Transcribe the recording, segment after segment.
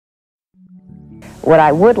What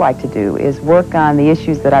I would like to do is work on the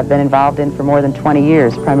issues that I've been involved in for more than 20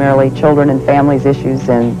 years, primarily children and families issues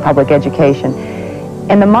and public education.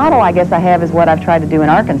 And the model I guess I have is what I've tried to do in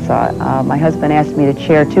Arkansas. My husband asked me to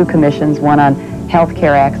chair 2 commissions, one on health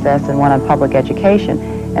care access and one on public education.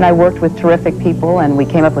 And I worked with terrific people, and we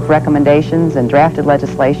came up with recommendations and drafted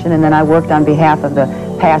legislation, and then I worked on behalf of the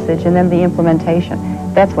passage and then the implementation.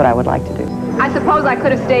 That's what I would like to do. I suppose I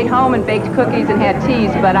could have stayed home and baked cookies and had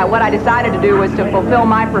teas, but what I decided to do was to fulfill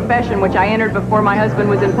my profession, which I entered before my husband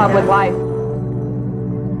was in public life.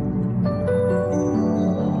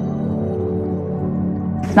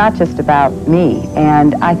 It's not just about me,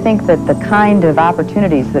 and I think that the kind of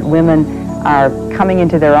opportunities that women are coming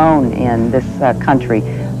into their own in this country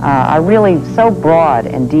are really so broad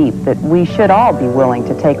and deep that we should all be willing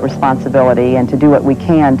to take responsibility and to do what we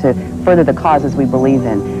can to further the causes we believe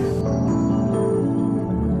in.